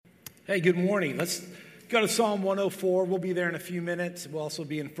Hey, good morning. Let's go to Psalm 104. We'll be there in a few minutes. We'll also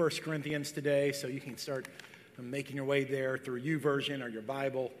be in 1 Corinthians today, so you can start making your way there through YouVersion or your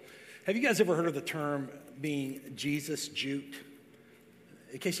Bible. Have you guys ever heard of the term being Jesus juked?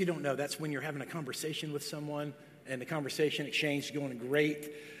 In case you don't know, that's when you're having a conversation with someone and the conversation exchange is going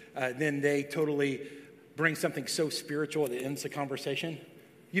great. Then they totally bring something so spiritual that ends the conversation.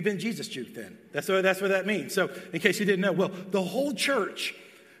 You've been Jesus juked then. That's what that means. So in case you didn't know, well, the whole church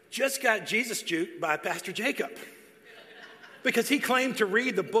just got Jesus juked by Pastor Jacob because he claimed to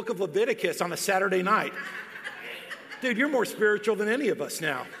read the book of Leviticus on a Saturday night. Dude, you're more spiritual than any of us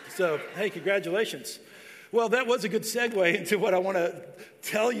now. So, hey, congratulations. Well, that was a good segue into what I want to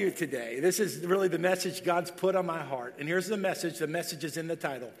tell you today. This is really the message God's put on my heart. And here's the message. The message is in the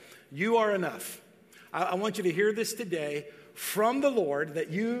title. You are enough. I want you to hear this today from the Lord,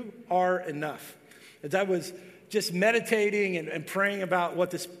 that you are enough. As I was just meditating and praying about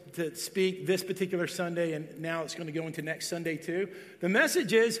what to speak this particular Sunday, and now it's going to go into next Sunday too. The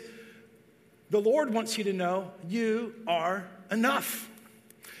message is, the Lord wants you to know you are enough.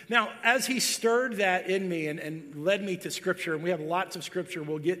 Now, as he stirred that in me and led me to Scripture, and we have lots of Scripture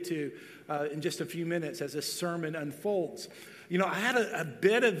we'll get to in just a few minutes as this sermon unfolds. You know, I had a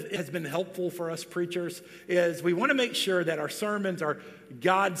bit of, it has been helpful for us preachers, is we want to make sure that our sermons are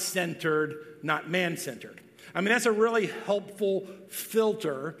God-centered, not man-centered. I mean, that's a really helpful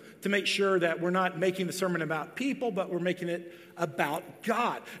filter to make sure that we're not making the sermon about people, but we're making it about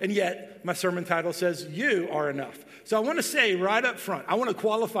God. And yet, my sermon title says, you are enough. So I want to say right up front, I want to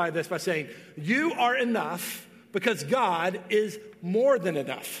qualify this by saying, you are enough because God is more than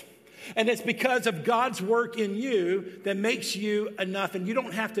enough. And it's because of God's work in you that makes you enough. And you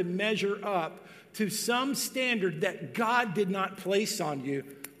don't have to measure up to some standard that God did not place on you,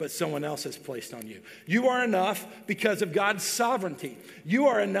 but someone else has placed on you. You are enough because of God's sovereignty. You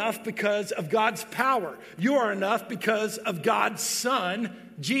are enough because of God's power. You are enough because of God's Son,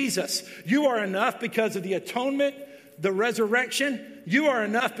 Jesus. You are enough because of the atonement, the resurrection. You are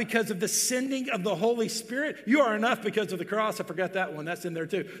enough because of the sending of the Holy Spirit. You are enough because of the cross. I forgot that one. That's in there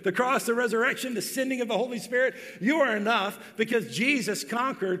too. The cross, the resurrection, the sending of the Holy Spirit. You are enough because Jesus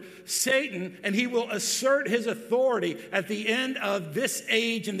conquered Satan, and he will assert his authority at the end of this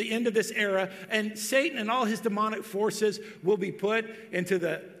age and the end of this era. And Satan and all his demonic forces will be put into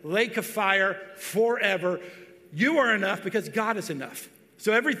the lake of fire forever. You are enough because God is enough.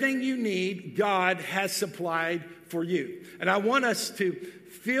 So everything you need, God has supplied for you. And I want us to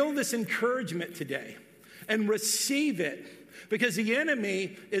feel this encouragement today and receive it, because the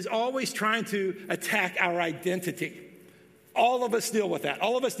enemy is always trying to attack our identity. All of us deal with that.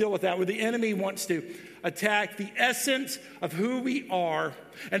 All of us deal with that, where the enemy wants to attack the essence of who we are.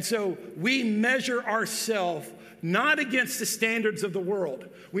 And so we measure ourselves not against the standards of the world.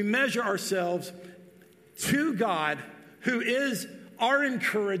 We measure ourselves to God, who is our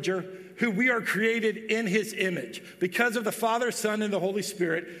encourager, who we are created in his image. Because of the Father, Son, and the Holy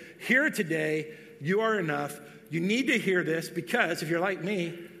Spirit, here today, you are enough. You need to hear this, because if you're like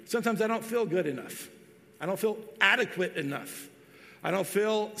me, sometimes I don't feel good enough. I don't feel adequate enough. I don't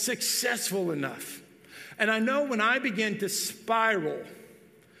feel successful enough. And I know when I begin to spiral,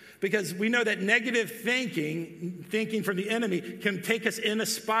 because we know that negative thinking from the enemy, can take us in a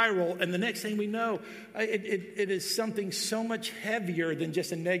spiral. And the next thing we know, it is something so much heavier than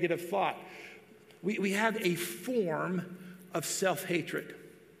just a negative thought. We have a form of self-hatred.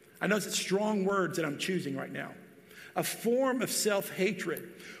 I know it's strong words that I'm choosing right now. A form of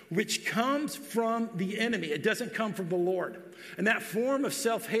self-hatred, which comes from the enemy. It doesn't come from the Lord. And that form of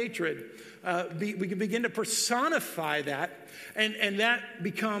self-hatred, we can begin to personify that, and that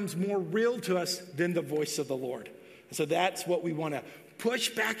becomes more real to us than the voice of the Lord. So that's what we want to push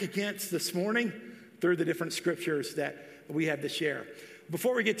back against this morning through the different scriptures that we have to share.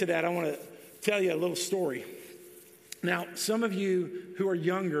 Before we get to that, I want to tell you a little story. Now, some of you who are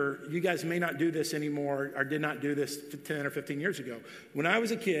younger, you guys may not do this anymore, or did not do this 10 or 15 years ago. When I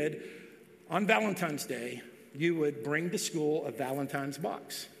was a kid, on Valentine's Day, you would bring to school a Valentine's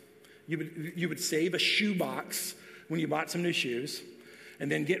box. You would save a shoe box when you bought some new shoes, and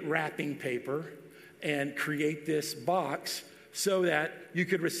then get wrapping paper and create this box so that you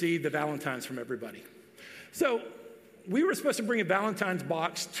could receive the Valentines from everybody. So we were supposed to bring a Valentine's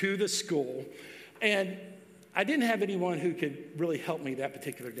box to the school, and I didn't have anyone who could really help me that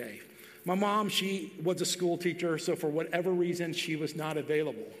particular day. My mom, she was a school teacher, so for whatever reason, she was not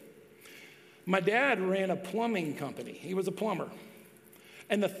available. My dad ran a plumbing company. He was a plumber.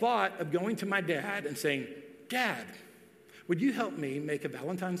 And the thought of going to my dad and saying, "Dad, would you help me make a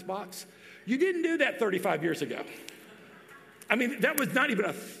Valentine's box?" You didn't do that 35 years ago. I mean, that was not even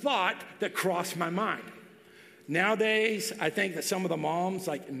a thought that crossed my mind. Nowadays, I think that some of the moms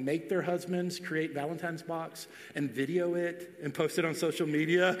make their husbands create Valentine's box and video it and post it on social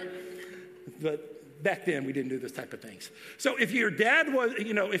media. But back then, we didn't do those type of things. So if your dad was,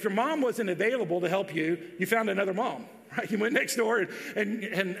 if your mom wasn't available to help you, you found another mom, right? You went next door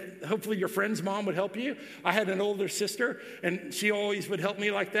and hopefully your friend's mom would help you. I had an older sister and she always would help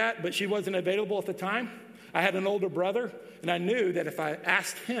me like that, but she wasn't available at the time. I had an older brother and I knew that if I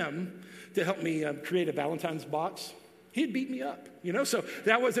asked him to help me create a Valentine's box, he'd beat me up, so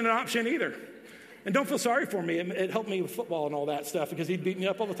that wasn't an option either. And don't feel sorry for me. It helped me with football and all that stuff because he'd beat me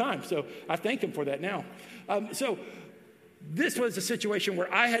up all the time. So I thank him for that now. So this was a situation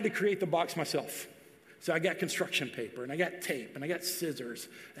where I had to create the box myself. So I got construction paper and I got tape and I got scissors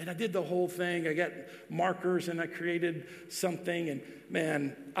and I did the whole thing. I got markers and I created something and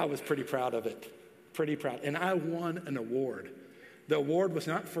man, I was pretty proud of it. Pretty proud. And I won an award. The award was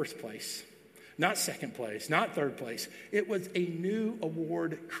not first place, not second place, not third place. It was a new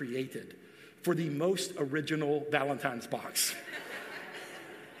award created for the most original Valentine's box.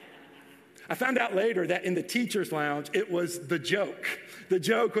 I found out later that in the teacher's lounge, it was the joke. The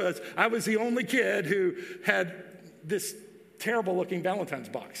joke was I was the only kid who had this terrible looking Valentine's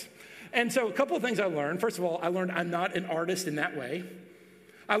box. And so a couple of things I learned. First of all, I learned I'm not an artist in that way.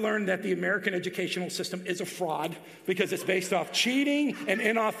 I learned that the American educational system is a fraud because it's based off cheating and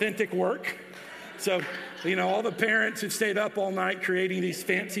inauthentic work. So, all the parents who stayed up all night creating these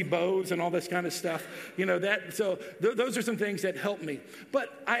fancy bows and all this kind of stuff, those are some things that helped me.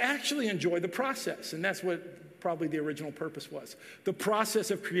 But I actually enjoy the process, and that's what probably the original purpose was. The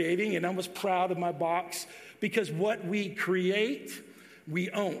process of creating, and I was proud of my box because what we create, we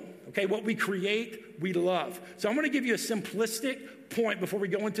own. Okay, what we create, we love. So I'm going to give you a simplistic point before we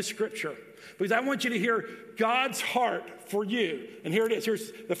go into Scripture because I want you to hear God's heart for you. And here it is.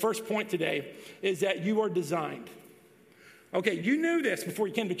 Here's the first point today is that you are designed. Okay, you knew this before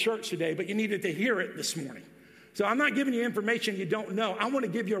you came to church today, but you needed to hear it this morning. So I'm not giving you information you don't know. I want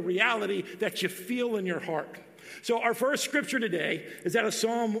to give you a reality that you feel in your heart. So our first scripture today is out of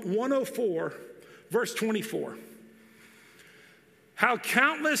Psalm 104, verse 24. How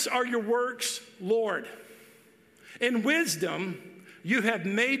countless are your works, Lord. In wisdom, you have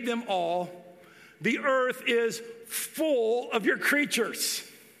made them all. The earth is full of your creatures.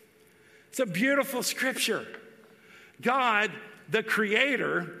 It's a beautiful scripture. God, the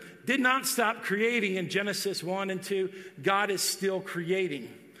creator, did not stop creating in Genesis 1 and 2. God is still creating.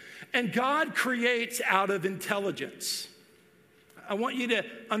 And God creates out of intelligence. I want you to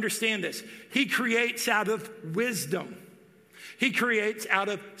understand this. He creates out of wisdom. He creates out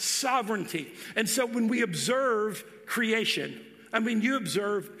of sovereignty. And so when we observe creation, you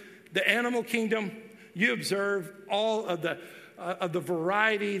observe the animal kingdom, you observe all of the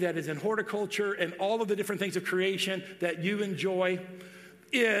variety that is in horticulture and all of the different things of creation that you enjoy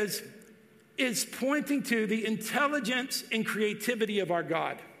is pointing to the intelligence and creativity of our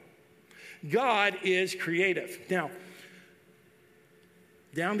God. God is creative. Now,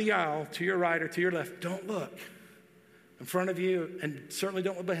 down the aisle, to your right or to your left, don't look. In front of you, and certainly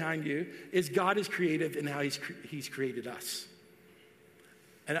don't look behind you, is God is creative in how he's created us.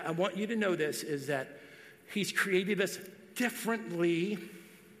 And I want you to know this, is that he's created us differently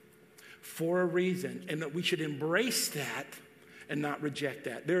for a reason, and that we should embrace that and not reject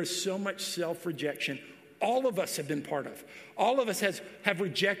that. There is so much self-rejection all of us have been part of. All of us have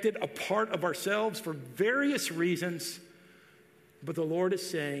rejected a part of ourselves for various reasons, but the Lord is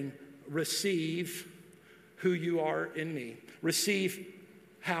saying, receive who you are in me. Receive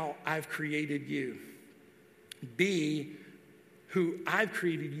how I've created you. Be who I've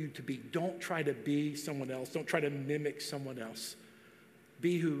created you to be. Don't try to be someone else. Don't try to mimic someone else.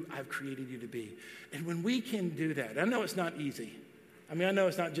 Be who I've created you to be. And when we can do that, I know it's not easy. I know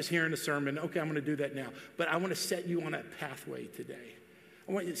it's not just hearing a sermon, okay, I'm going to do that now. But I want to set you on a pathway today.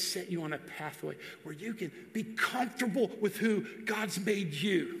 I want to set you on a pathway where you can be comfortable with who God's made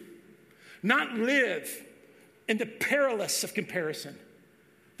you. Not live in the perilous of comparison,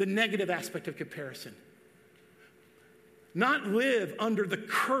 the negative aspect of comparison. Not live under the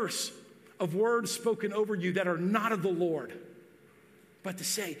curse of words spoken over you that are not of the Lord, but to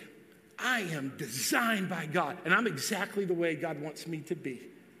say, I am designed by God, and I'm exactly the way God wants me to be.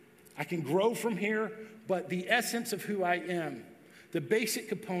 I can grow from here, but the essence of who I am, the basic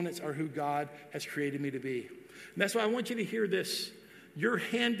components are who God has created me to be. And that's why I want you to hear this. Your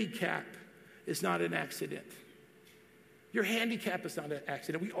handicap is not an accident. Your handicap is not an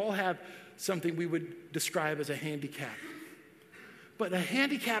accident. We all have something we would describe as a handicap. But a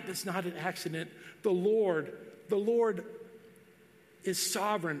handicap is not an accident. The Lord is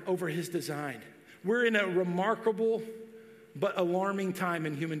sovereign over his design. We're in a remarkable but alarming time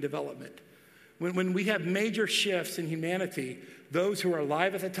in human development. When we have major shifts in humanity, those who are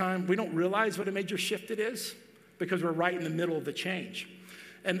alive at the time, we don't realize what a major shift it is because we're right in the middle of the change.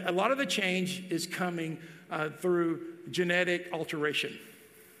 And a lot of the change is coming through genetic alteration.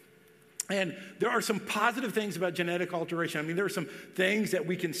 And there are some positive things about genetic alteration. I mean, there are some things that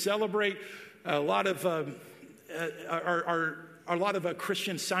we can celebrate. A lot of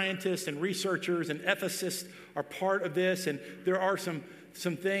Christian scientists and researchers and ethicists are part of this. And there are some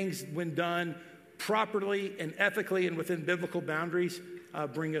things, when done properly and ethically and within biblical boundaries,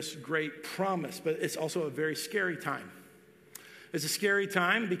 bring us great promise. But it's also a very scary time. It's a scary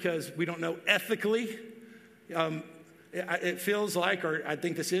time because we don't know ethically. It feels like, or I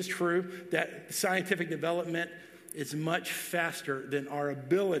think this is true, that scientific development is much faster than our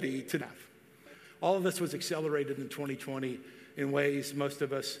ability to have. All of this was accelerated in 2020 in ways most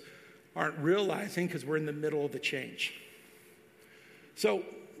of us aren't realizing because we're in the middle of the change. So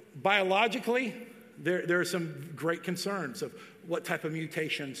biologically, there are some great concerns of what type of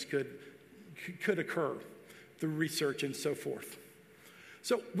mutations could occur through research and so forth.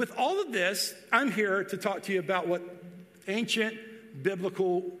 So with all of this, I'm here to talk to you about what ancient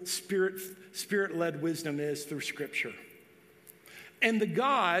biblical spirit-led wisdom is through Scripture. And the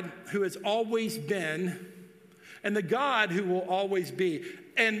God who has always been, and the God who will always be.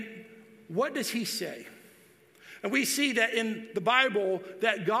 And what does he say? And we see that in the Bible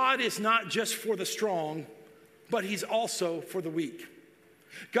that God is not just for the strong, but he's also for the weak.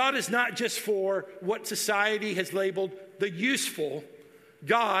 God is not just for what society has labeled the useful.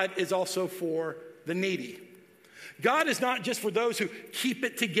 God is also for the needy. God is not just for those who keep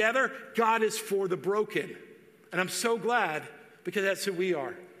it together. God is for the broken. And I'm so glad because that's who we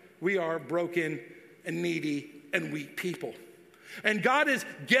are. We are broken and needy and weak people. And God is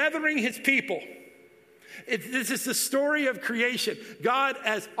gathering his people. This is the story of creation. God,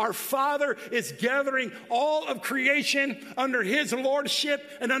 as our Father, is gathering all of creation under his lordship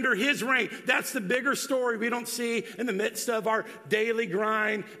and under his reign. That's the bigger story we don't see in the midst of our daily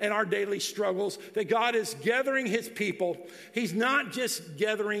grind and our daily struggles, that God is gathering his people. He's not just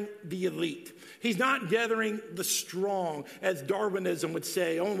gathering the elite. He's not gathering the strong, as Darwinism would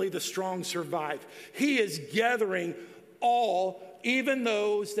say, only the strong survive. He is gathering all, even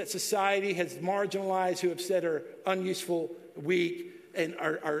those that society has marginalized, who have said are unuseful, weak, and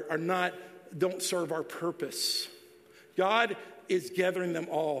are not, don't serve our purpose. God is gathering them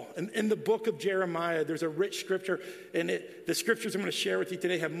all. And in the book of Jeremiah, there's a rich scripture, and the scriptures I'm going to share with you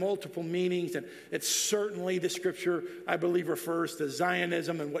today have multiple meanings, and it's certainly the scripture, I believe, refers to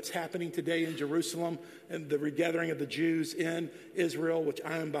Zionism and what's happening today in Jerusalem and the regathering of the Jews in Israel, which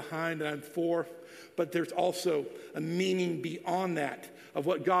I am behind and I'm for. But there's also a meaning beyond that of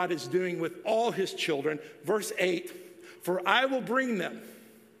what God is doing with all his children. Verse 8, for I will bring them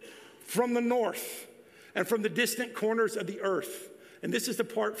from the north and from the distant corners of the earth. And this is the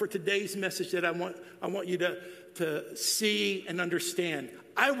part for today's message that I want you to see and understand.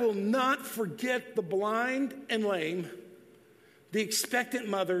 I will not forget the blind and lame, the expectant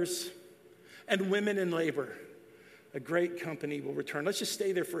mothers, and women in labor. A great company will return. Let's just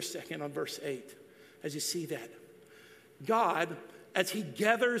stay there for a second on verse 8. As you see that, God, as he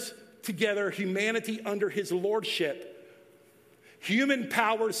gathers together humanity under his lordship, human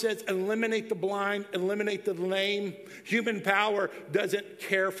power says, eliminate the blind, eliminate the lame. Human power doesn't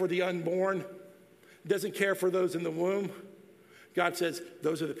care for the unborn, doesn't care for those in the womb. God says,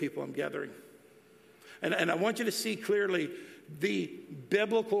 those are the people I'm gathering. And I want you to see clearly the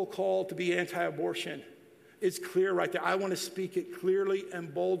biblical call to be anti-abortion is clear right there. I want to speak it clearly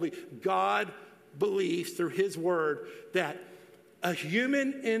and boldly. God believes through his word that a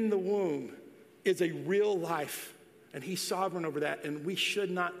human in the womb is a real life, and he's sovereign over that, and we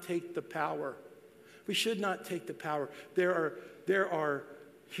should not take the power. We should not take the power. There are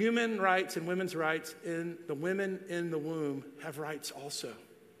human rights and women's rights, and the women in the womb have rights also.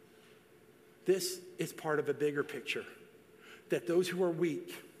 This is part of a bigger picture, that those who are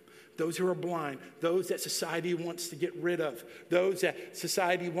weak, those who are blind, those that society wants to get rid of, those that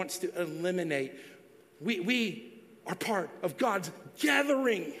society wants to eliminate. We are part of God's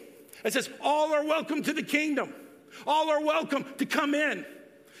gathering. It says, all are welcome to the kingdom. All are welcome to come in.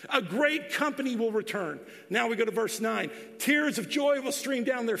 A great company will return. Now we go to verse 9. Tears of joy will stream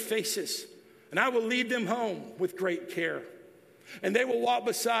down their faces, and I will lead them home with great care. And they will walk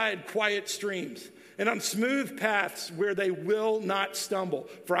beside quiet streams and on smooth paths where they will not stumble.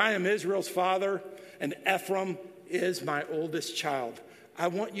 For I am Israel's father, and Ephraim is my oldest child. I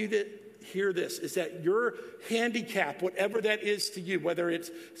want you to hear this, is that your handicap, whatever that is to you, whether it's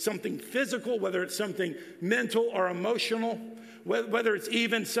something physical, whether it's something mental or emotional, whether it's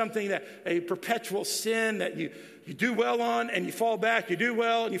even something that a perpetual sin that you do well on and you fall back, you do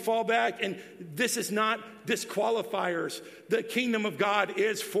well and you fall back, and this is not disqualifiers. The kingdom of God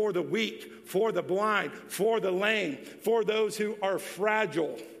is for the weak, for the blind, for the lame, for those who are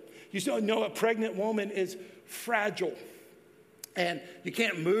fragile. You still know a pregnant woman is fragile. And you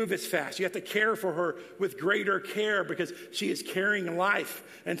can't move as fast. You have to care for her with greater care because she is carrying life.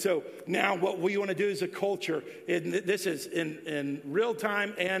 And so now what we want to do as a culture, and this is in real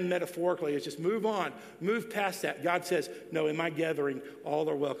time and metaphorically, is just move on, move past that. God says, no, in my gathering, all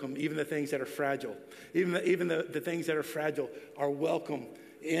are welcome, even the things that are fragile. Even the things that are fragile are welcome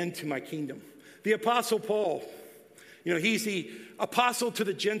into my kingdom. The Apostle Paul, he's the apostle to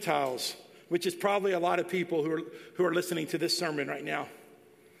the Gentiles, which is probably a lot of people who are listening to this sermon right now.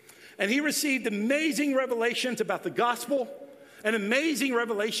 And he received amazing revelations about the gospel and amazing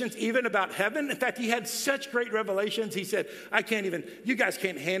revelations even about heaven. In fact, he had such great revelations, he said, you guys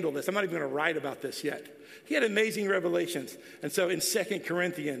can't handle this. I'm not even going to write about this yet. He had amazing revelations. And so in 2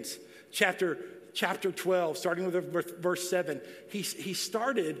 Corinthians chapter 12, starting with verse 7, he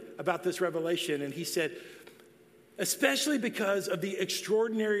started about this revelation, and he said, especially because of the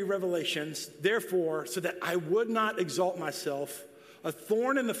extraordinary revelations, therefore, so that I would not exalt myself, a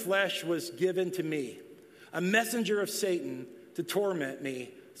thorn in the flesh was given to me, a messenger of Satan to torment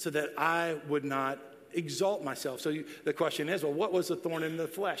me, so that I would not exalt myself. So the question is, well, what was the thorn in the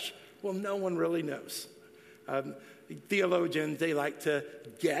flesh? Well, no one really knows. Theologians, they like to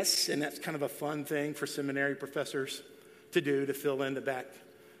guess, and that's kind of a fun thing for seminary professors to do, to fill in the back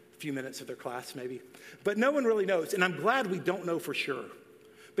few minutes of their class maybe. But no one really knows, and I'm glad we don't know for sure,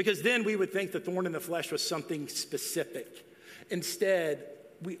 because then we would think the thorn in the flesh was something specific. Instead,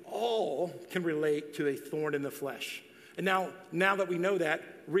 we all can relate to a thorn in the flesh. And now that we know that,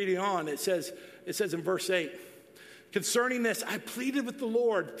 reading on, it says in verse 8, concerning this, I pleaded with the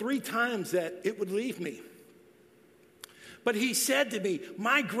Lord 3 times that it would leave me. But he said to me,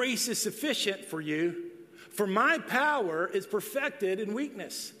 my grace is sufficient for you, for my power is perfected in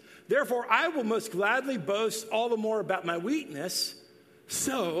weakness. Therefore, I will most gladly boast all the more about my weakness,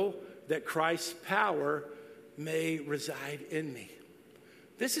 so that Christ's power may reside in me.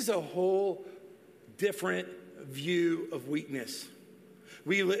 This is a whole different view of weakness.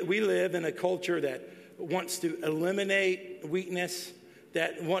 We live in a culture that wants to eliminate weakness,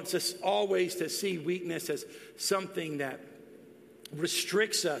 that wants us always to see weakness as something that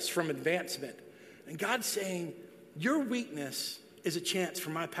restricts us from advancement. And God's saying, your weakness is a chance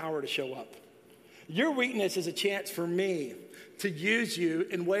for my power to show up. Your weakness is a chance for me to use you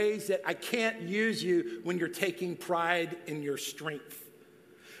in ways that I can't use you when you're taking pride in your strength.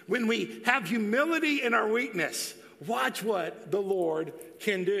 When we have humility in our weakness, watch what the Lord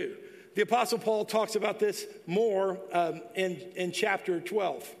can do. The Apostle Paul talks about this more in chapter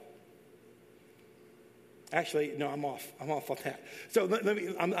 12. Actually, no, I'm off on that. So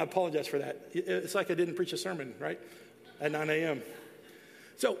I apologize for that. It's like I didn't preach a sermon, right? At 9 a.m.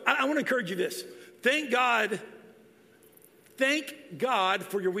 So I want to encourage you this. Thank God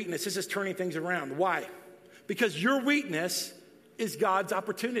for your weakness. This is turning things around. Why? Because your weakness is God's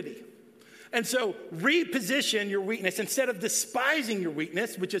opportunity. And so reposition your weakness. Instead of despising your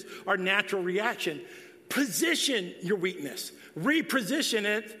weakness, which is our natural reaction, position your weakness. Reposition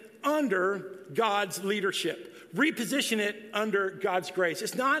it under God's leadership. Reposition it under God's grace.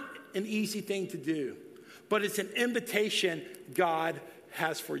 It's not an easy thing to do, but it's an invitation God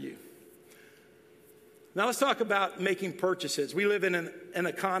has for you. Now let's talk about making purchases. We live in an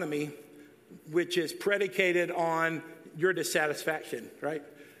economy which is predicated on your dissatisfaction, right?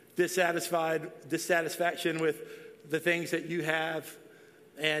 Dissatisfaction with the things that you have,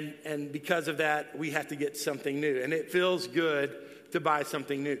 and because of that, we have to get something new. And it feels good to buy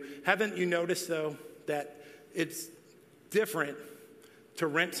something new. Haven't you noticed, though, that it's different to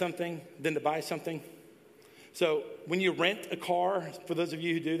rent something than to buy something? So when you rent a car, for those of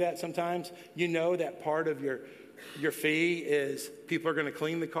you who do that sometimes, you know that part of your fee is people are going to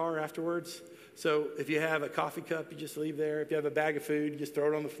clean the car afterwards. So if you have a coffee cup, you just leave there. If you have a bag of food, you just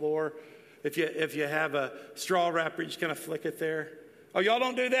throw it on the floor. If you have a straw wrapper, you just kind of flick it there. Oh, y'all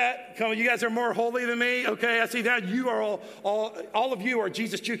don't do that? Come on, you guys are more holy than me? Okay, I see that. You are all of you are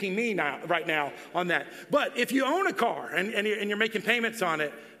Jesus juking me right now on that. But if you own a car and you're making payments on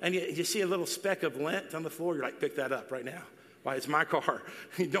it, and you see a little speck of lint on the floor, you're like, pick that up right now. Why? It's my car.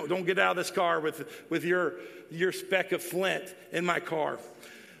 Don't get out of this car with your speck of flint in my car.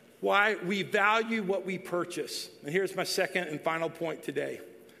 Why? We value what we purchase. And here's my second and final point today.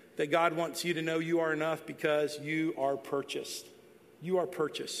 that God wants you to know you are enough because you are purchased. You are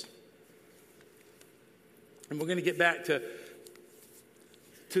purchased. And we're going to get back to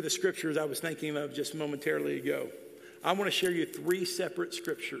the scriptures I was thinking of just momentarily ago. I want to share you 3 separate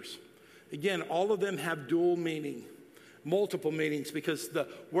scriptures. Again, all of them have dual meaning, multiple meanings, because the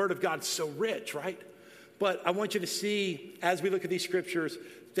Word of God's so rich, right? But I want you to see, as we look at these scriptures,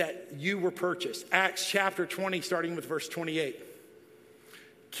 that you were purchased. Acts chapter 20, starting with verse 28.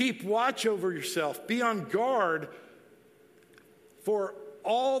 Keep watch over yourself. Be on guard for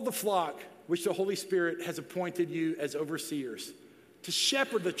all the flock which the Holy Spirit has appointed you as overseers to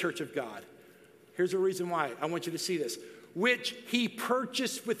shepherd the church of God. Here's the reason why. I want you to see this. Which he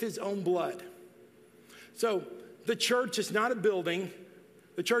purchased with his own blood. So the church is not a building.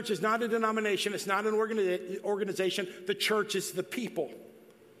 The church is not a denomination. It's not an organization. The church is the people.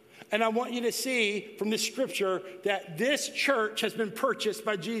 And I want you to see from this scripture that this church has been purchased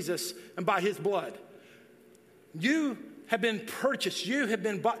by Jesus and by his blood. You have been purchased. You have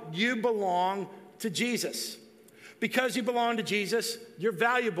been bought. You belong to Jesus. Because you belong to Jesus, you're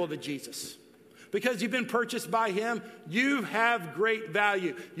valuable to Jesus. Because you've been purchased by him, you have great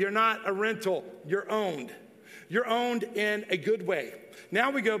value. You're not a rental. You're owned. You're owned in a good way.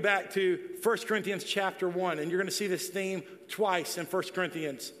 Now we go back to 1 Corinthians chapter 1, and you're going to see this theme twice in 1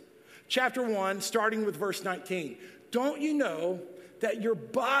 Corinthians. Chapter 1, starting with verse 19. Don't you know that your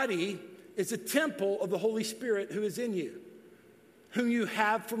body is a temple of the Holy Spirit who is in you, whom you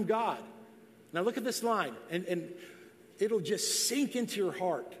have from God? Now look at this line, and it'll just sink into your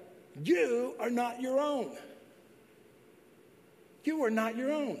heart. You are not your own. You are not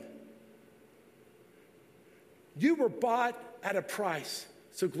your own. You were bought at a price.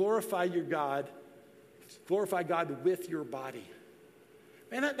 So glorify your God. Glorify God with your body.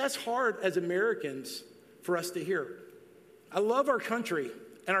 Man, that's hard as Americans for us to hear. I love our country,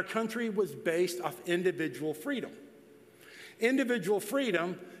 and our country was based off individual freedom. Individual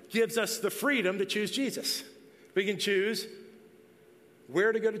freedom gives us the freedom to choose Jesus. We can choose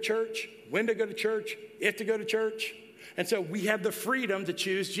where to go to church, when to go to church, if to go to church. And so we have the freedom to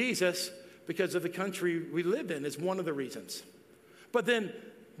choose Jesus because of the country we live in is one of the reasons. But then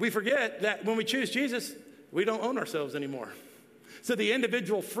we forget that when we choose Jesus, we don't own ourselves anymore. So the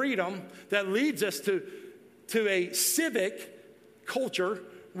individual freedom that leads us to a civic culture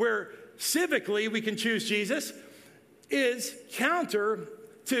where civically we can choose Jesus is counter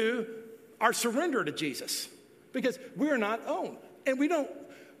to our surrender to Jesus because we're not owned. And we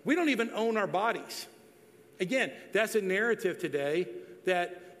don't even own our bodies. Again, that's a narrative today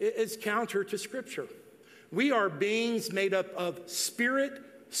that is counter to Scripture. We are beings made up of spirit,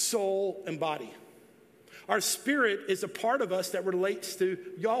 soul, and body. Our spirit is a part of us that relates to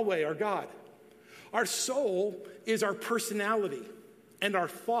Yahweh, our God. Our soul is our personality and our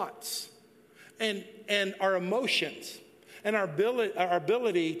thoughts and our emotions and our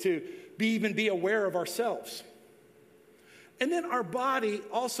ability to even be aware of ourselves. And then our body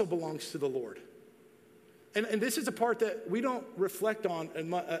also belongs to the Lord. And this is a part that we don't reflect on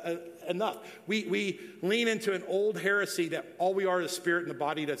enough. We lean into an old heresy that all we are is spirit and the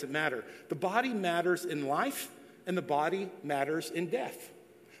body doesn't matter. The body matters in life and the body matters in death.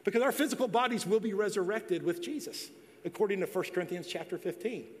 Because our physical bodies will be resurrected with Jesus, according to 1 Corinthians chapter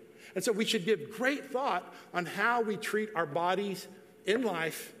 15. And so we should give great thought on how we treat our bodies in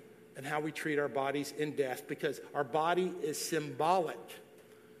life and how we treat our bodies in death, because our body is symbolic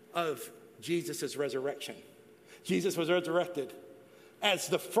of Jesus' resurrection. Jesus was resurrected as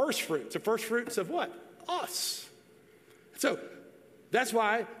the first fruits. The first fruits of what? Us. So that's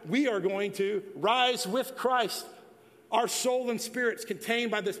why we are going to rise with Christ. Our soul and spirit's contained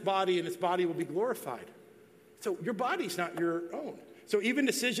by this body, and this body will be glorified. So your body's not your own. So even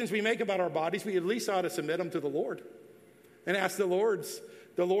decisions we make about our bodies, we at least ought to submit them to the Lord and ask the Lord's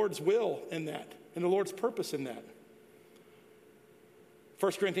will in that and the Lord's purpose in that.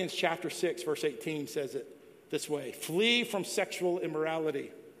 1 Corinthians chapter 6, verse 18 says it this way. Flee from sexual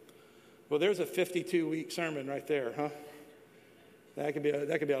immorality. Well, there's a 52-week sermon right there, huh? That could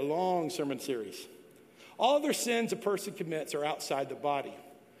be a long sermon series. All other sins a person commits are outside the body,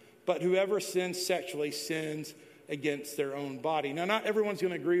 but whoever sins sexually sins against their own body. Now, not everyone's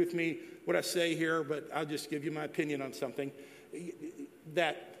going to agree with me what I say here, but I'll just give you my opinion on something.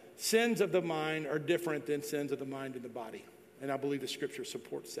 That sins of the mind are different than sins of the mind and the body. And I believe the scripture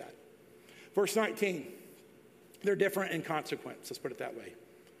supports that. Verse 19, they're different in consequence. Let's put it that way.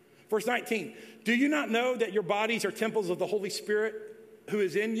 Verse 19, do you not know that your bodies are temples of the Holy Spirit who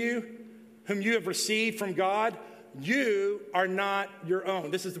is in you, whom you have received from God? You are not your own.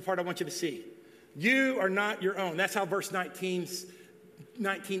 This is the part I want you to see. You are not your own. That's how verse 19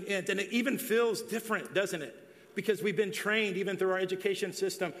 19 ends. And it even feels different, doesn't it? Because we've been trained, even through our education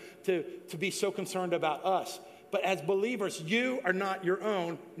system, to be so concerned about us. But as believers, you are not your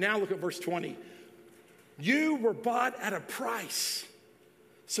own. Now look at verse 20. You were bought at a price.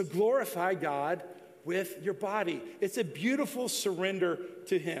 So glorify God with your body. It's a beautiful surrender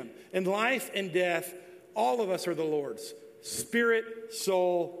to him. In life and death, all of us are the Lord's. Spirit,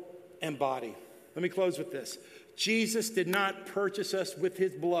 soul, and body. Let me close with this. Jesus did not purchase us with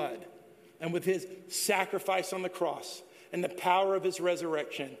his blood and with his sacrifice on the cross and the power of his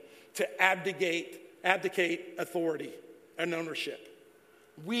resurrection to abdicate authority and ownership.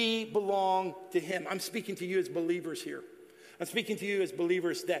 We belong to him. I'm speaking to you as believers here. I'm speaking to you as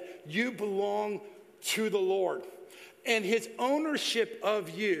believers that you belong to the Lord. And his ownership of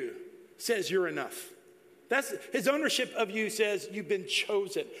you says you're enough. His ownership of you says you've been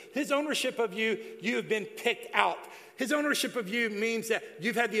chosen. His ownership of you, you have been picked out. His ownership of you means that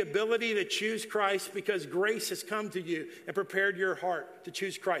you've had the ability to choose Christ because grace has come to you and prepared your heart to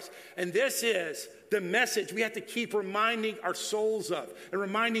choose Christ. And this is the message we have to keep reminding our souls of and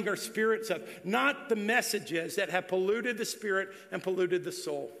reminding our spirits of, not the messages that have polluted the spirit and polluted the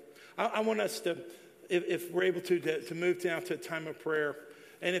soul. I want us to, if we're able to move now to a time of prayer.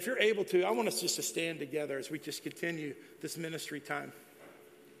 And if you're able to, I want us just to stand together as we just continue this ministry time.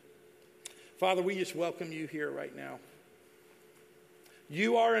 Father, we just welcome you here right now.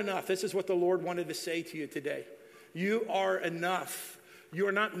 You are enough. This is what the Lord wanted to say to you today. You are enough. You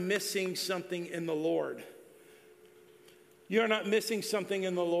are not missing something in the Lord. You are not missing something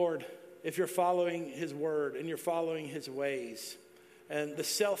in the Lord if you're following his word and you're following his ways. And the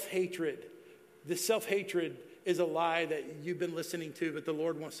self-hatred is a lie that you've been listening to, but the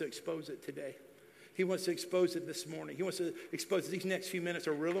Lord wants to expose it today. He wants to expose it this morning. He wants to expose it. These next few minutes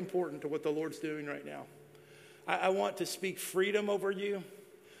are real important to what the Lord's doing right now. I want to speak freedom over you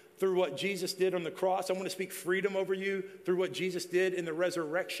through what Jesus did on the cross. I want to speak freedom over you through what Jesus did in the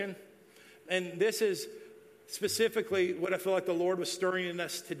resurrection. And this is specifically what I feel like the Lord was stirring in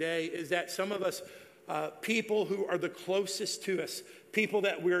us today, is that some of us, people who are the closest to us, people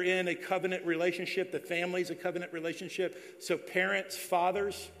that we're in a covenant relationship, the family's a covenant relationship. So parents,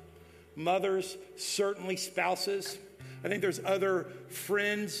 fathers, mothers, certainly spouses. I think there's other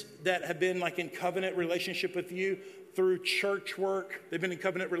friends that have been like in covenant relationship with you through church work. They've been in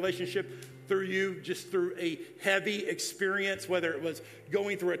covenant relationship through you, just through a heavy experience, whether it was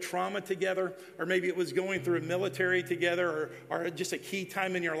going through a trauma together, or maybe it was going through a military together, or just a key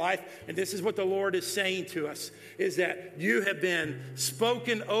time in your life. And this is what the Lord is saying to us, is that you have been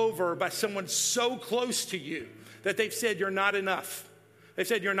spoken over by someone so close to you that they've said you're not enough. They've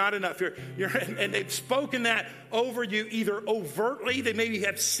said you're not enough. And they've spoken that over you either overtly, they maybe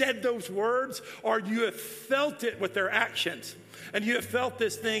have said those words, or you have felt it with their actions. And you have felt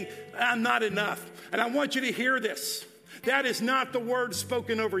this thing, I'm not enough. And I want you to hear this. That is not the word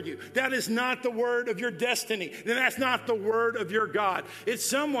spoken over you. That is not the word of your destiny. And that's not the word of your God. It's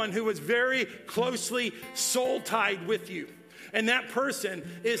someone who was very closely soul-tied with you. And that person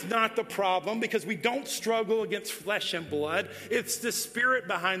is not the problem, because we don't struggle against flesh and blood. It's the spirit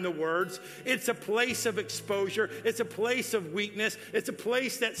behind the words. It's a place of exposure. It's a place of weakness. It's a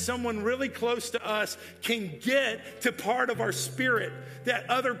place that someone really close to us can get to part of our spirit that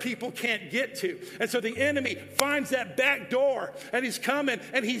other people can't get to. And so the enemy finds that back door, and he's coming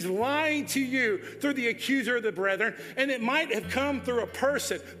and he's lying to you through the accuser of the brethren. And it might have come through a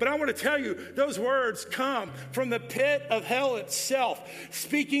person, but I want to tell you, those words come from the pit of hell itself,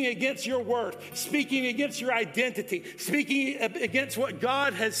 speaking against your worth, speaking against your identity, speaking against what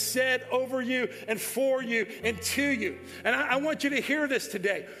God has said over you and for you and to you. And I want you to hear this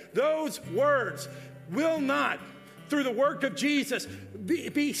today. Those words will not, through the work of Jesus,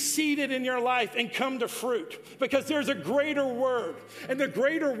 be seated in your life and come to fruit, because there's a greater word, and the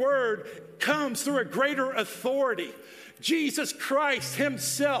greater word comes through a greater authority. Jesus Christ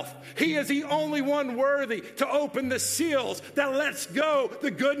himself, he is the only one worthy to open the seals that lets go the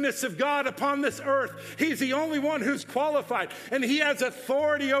goodness of God upon this earth. He's the only one who's qualified, and he has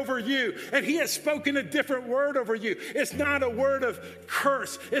authority over you, and he has spoken a different word over you. It's not a word of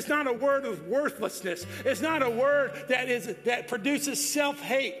curse. It's not a word of worthlessness. It's not a word that produces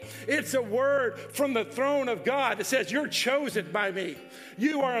self-hate. It's a word from the throne of God that says, you're chosen by me.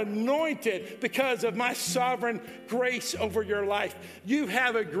 You are anointed because of my sovereign grace over your life. You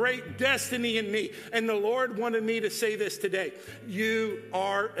have a great destiny in me. And the Lord wanted me to say this today. You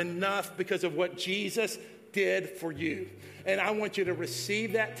are enough because of what Jesus did for you. And I want you to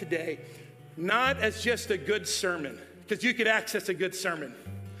receive that today, not as just a good sermon, because you could access a good sermon.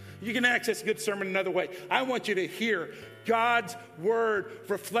 You can access a good sermon another way. I want you to hear God's word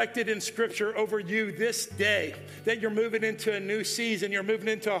reflected in Scripture over you this day, that you're moving into a new season. You're moving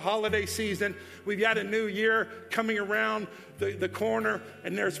into a holiday season. We've got a new year coming around the corner,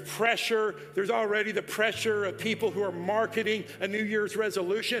 and there's pressure. There's already the pressure of people who are marketing a New Year's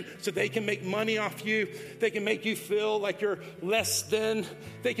resolution so they can make money off you. They can make you feel like you're less than.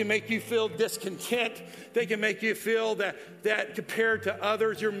 They can make you feel discontent. They can make you feel that compared to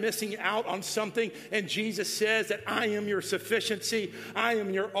others, you're missing out on something. And Jesus says that I am your sufficiency. I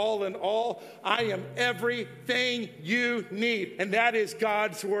am your all in all. I am everything you need. And that is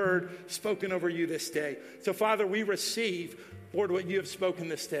God's word spoken over you this day. So, Father, we receive, Lord, what you have spoken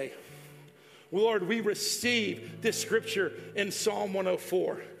this day. Lord, we receive this scripture in Psalm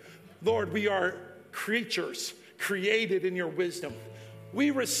 104. Lord, we are creatures created in your wisdom.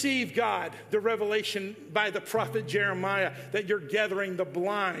 We receive, God, the revelation by the prophet Jeremiah that you're gathering the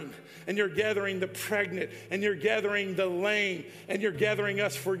blind, and you're gathering the pregnant, and you're gathering the lame, and you're gathering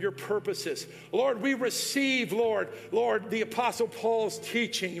us for your purposes. Lord, we receive, Lord, the Apostle Paul's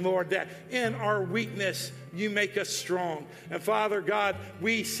teaching, Lord, that in our weakness, you make us strong. And Father God,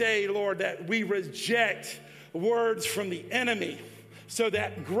 we say, Lord, that we reject words from the enemy so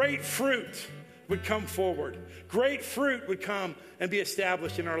that great fruit would come forward. Great fruit would come and be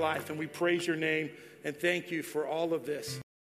established in our life. And we praise your name and thank you for all of this.